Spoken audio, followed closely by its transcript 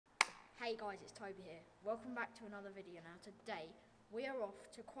Hey guys, it's Toby here. Welcome back to another video. Now today we are off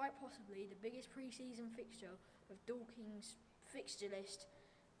to quite possibly the biggest pre-season fixture of Dorking's fixture list,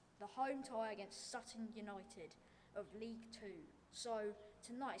 the home tie against Sutton United of League 2. So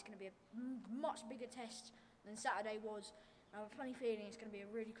tonight it's going to be a much bigger test than Saturday was. I have a funny feeling it's going to be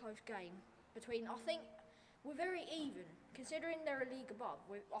a really close game between, I think we're very even, considering they're a league above.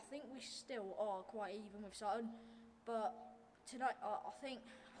 I think we still are quite even with Sutton, but tonight I think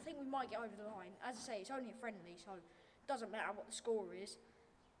we might get over the line. As I say, it's only a friendly, so it doesn't matter what the score is.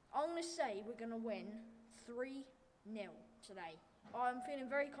 I'm going to say we're going to win 3-0 today. I'm feeling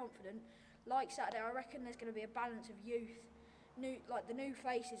very confident. Like Saturday, I reckon there's going to be a balance of youth, like the new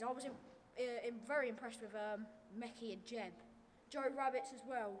faces. I was very impressed with Mecky and Jeb. Joe Rabbits as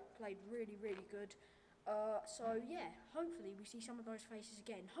well played really, really good. So yeah, hopefully we see some of those faces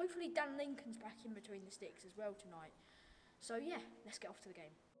again. Hopefully Dan Lincoln's back in between the sticks as well tonight. So yeah, let's get off to the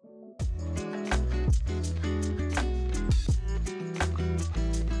game.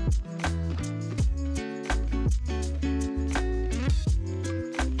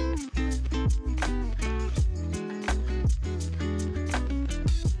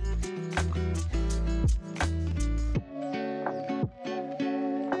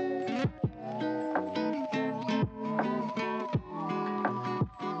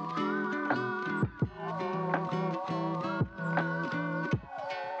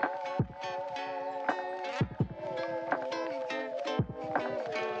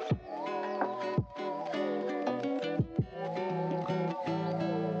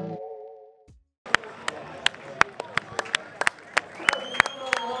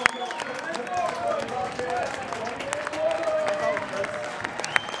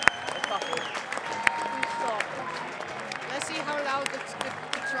 Let's see how loud the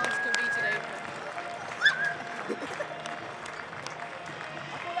chants can be today.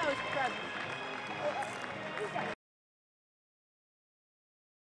 I thought that was crap.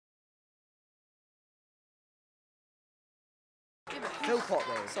 Philpott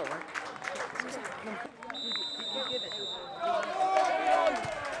though. Sorry. You give it.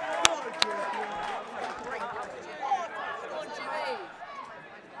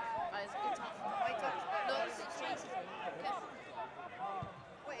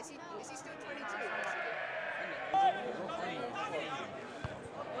 Is he still 22?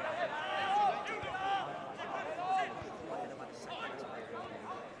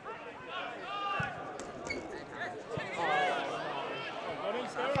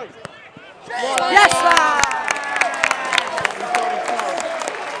 Yes, sir!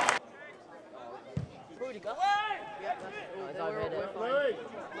 Rudiger? Yep, that's it. We're fine.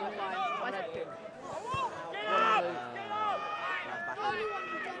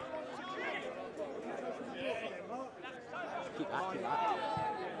 Keep that.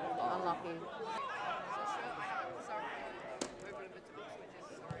 Unlucky.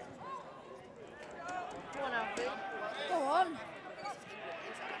 Go on, Alfie. Go on.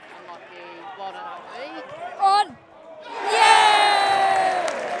 Unlucky. Well done, Alfie. On! Yeah!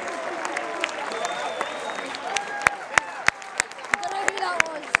 I don't know who that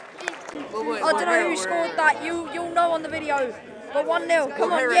was. I don't know who scored that. You'll know on the video. But 1-0.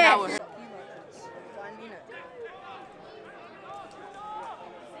 Come on, yeah.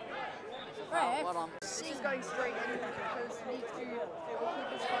 Well done. She's going straight in because League 2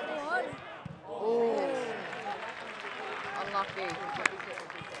 goalkeepers can't do. Oh. Unlucky.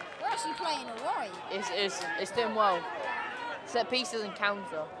 We're actually playing alright. It's doing well. Set pieces and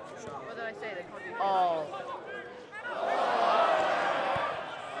counter. What did I say? They can't do. Oh.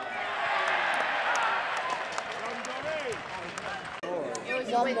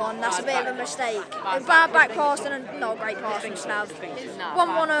 1-1, that's a bit of a mistake. A bad back pass and not a great pass from Snav.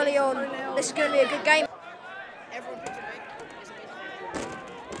 1-1 early on. This is going to be a good game. Everyone picks a break.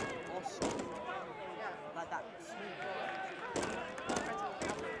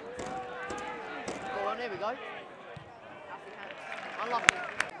 Go on, there we go. Unlucky.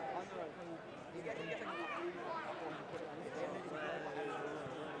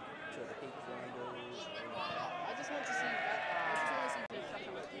 I just want to see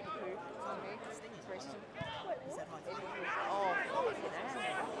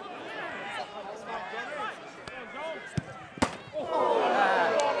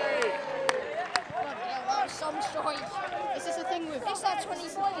Some strike. Is this a thing with... It's that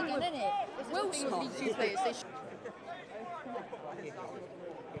 25 again, isn't it? Wilson. League 2 players. They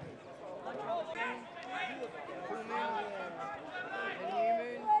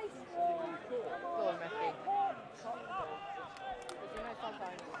Go on, Messi.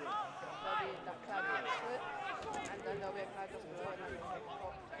 Sometimes there'll be that cloud foot, and then there'll be a cloud just below, and then you'll take a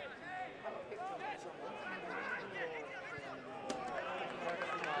top.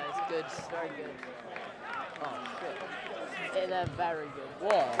 good. Very good. Oh, shit. Yeah, they're very good.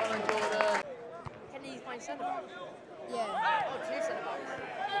 What? John Jordan. Kenny's playing centre back. Yeah. Oh, 2 centre backs.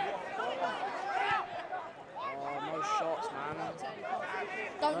 Oh, no shots, man.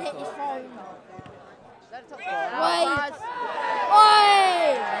 Don't hit his phone. Let it top. Wait.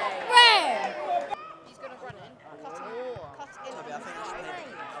 Oi! Where? He's going to run in. Cut in. He's going to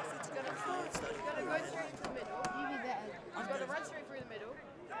go straight into the middle. You be better. He's going to run straight through the middle.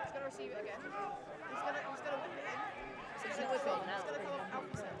 He's going to receive it again. He's going to whip it in. So he's going to whip it now. He's going to come off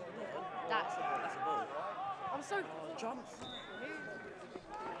Alfie's head. That's a ball. I'm so Jump.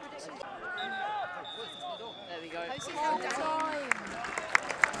 There we go.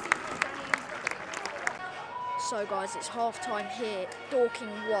 So guys, it's half time here. Dorking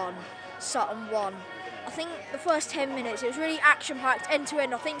 1, Sutton 1. I think the first 10 minutes it was really action-packed, end to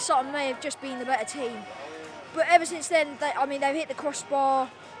end. I think Sutton may have just been the better team, but ever since then, they've hit the crossbar.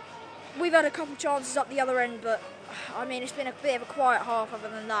 We've had a couple chances up the other end, but I mean it's been a bit of a quiet half. Other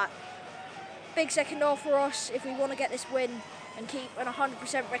than that, big second half for us if we want to get this win and keep an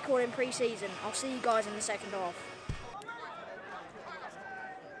 100% record in pre-season. I'll see you guys in the second half.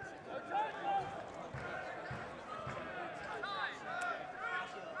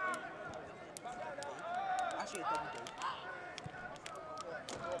 Actually, a double do.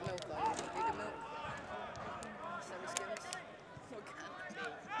 milk though. Bigger milk. Semi-skims.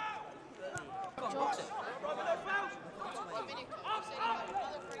 Go on, box it. Go on, box it.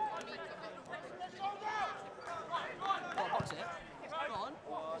 Go on.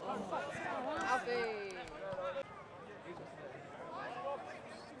 Alfie.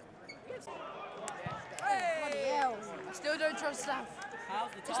 Bloody hell. I still don't trust Slav.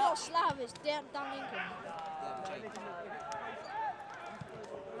 How's the It's not Slav, it's Dan Lincoln.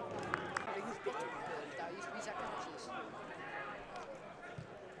 That used to be Zach Matches.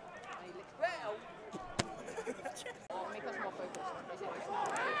 Make us more focused.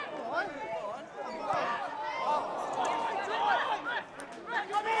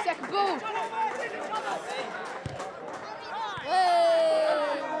 Second ball.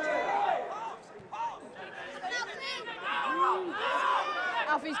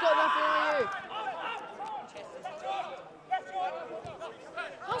 Alfie's got nothing on you.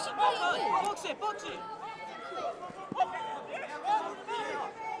 What's he playing with? Box it, box it.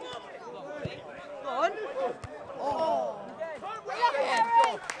 Go on. Oh.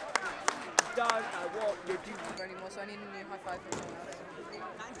 Don't know what you're doing. Anymore, so I need a new high five from someone else.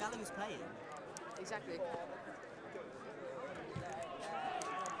 That Gallagher's playing. Exactly.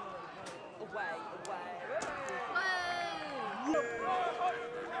 Away.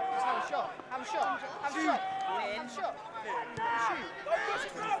 Let's have a shot. Have a shot. Have a shot. Have a shot. Shoot.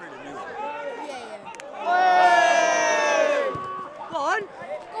 Yeah. Go on.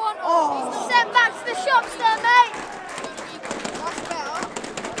 Go on. Oh. Send back to the shops there, mate. That's better.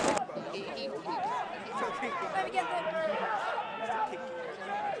 Let me get them.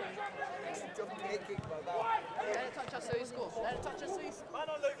 Let it touch us so he scores. Let it touch us so he scores.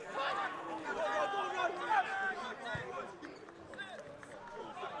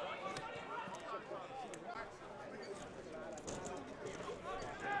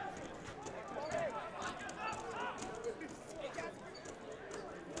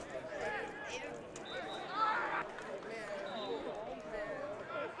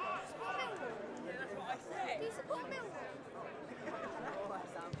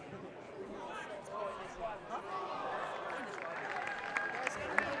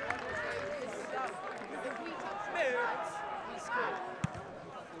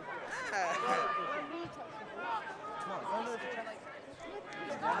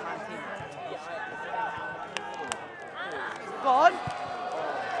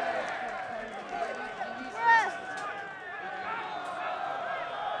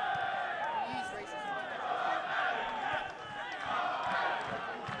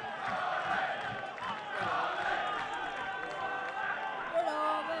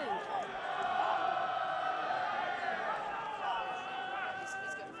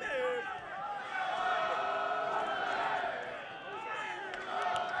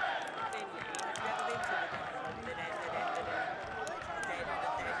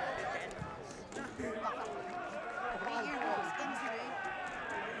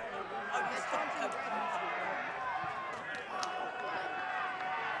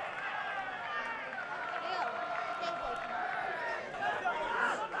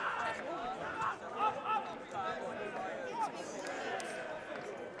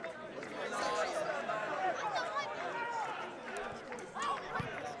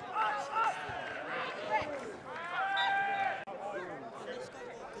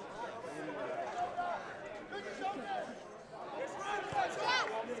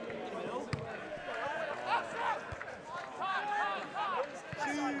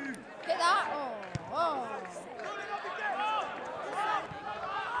 Hit that. Oh. Oh.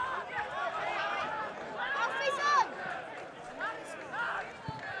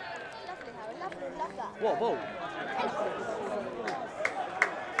 What ball?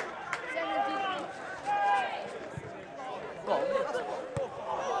 Go on.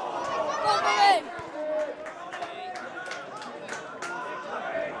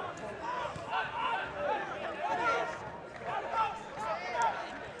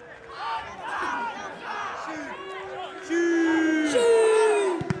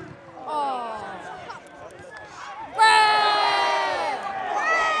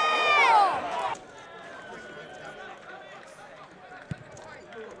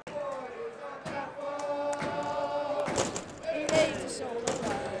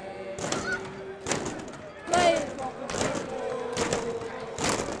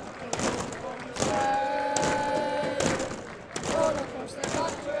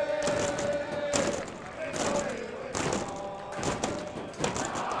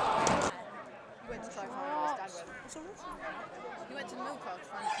 He went to the milk cards.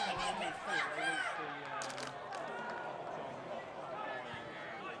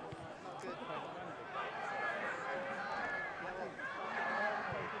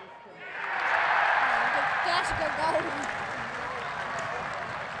 That's a good goal.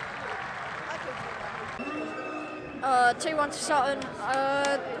 2-1 to Sutton.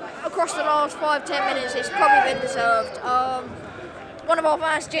 Across the last 5-10 minutes, it's probably been deserved. One of our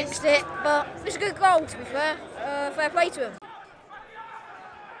fans jinxed it, but it's a good goal to be fair. Fair play to him.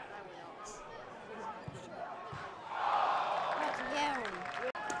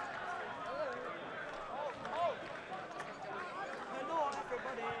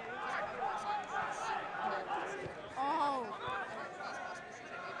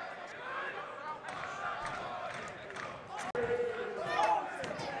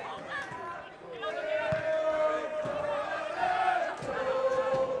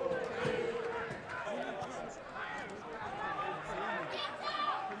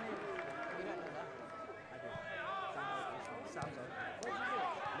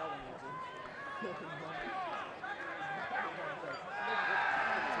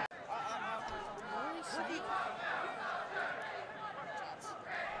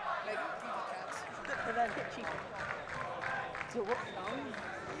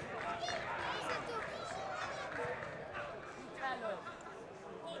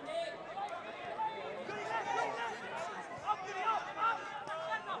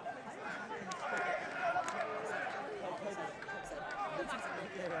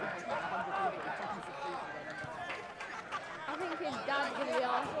 I think his dad's going to be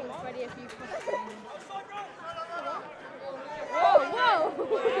asking Freddie a few questions. Whoa,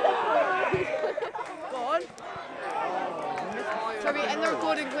 Go on. Toby, end the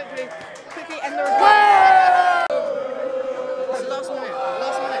recording quickly. Quickly end the recording. It's the last minute.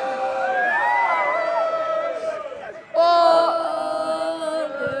 Last minute.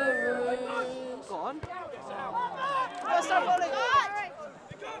 Go on. Oh, start falling.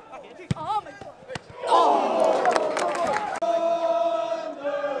 Oh my God.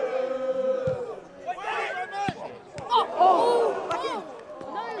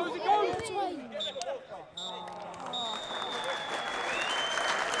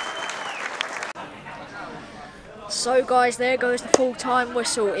 So guys, there goes the full-time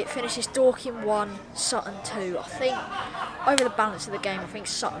whistle. It finishes Dorking 1, Sutton 2. I think, over the balance of the game, I think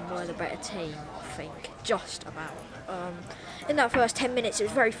Sutton were the better team, I think, just about. In that first 10 minutes, it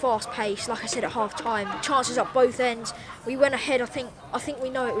was very fast-paced, like I said at half-time, chances up both ends. We went ahead, I think we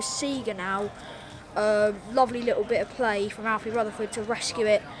know it was Seeger now. Lovely little bit of play from Alfie Rutherford to rescue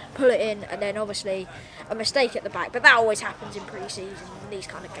it, pull it in, and then obviously a mistake at the back. But that always happens in pre-season, in these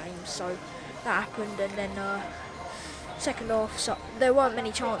kind of games, so that happened, and then second half, there weren't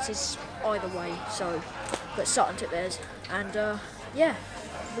many chances either way, but Sutton took theirs, and yeah,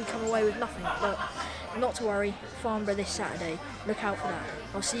 we come away with nothing, but not to worry, Farnborough this Saturday, look out for that.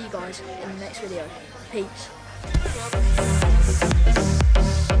 I'll see you guys in the next video. Peace.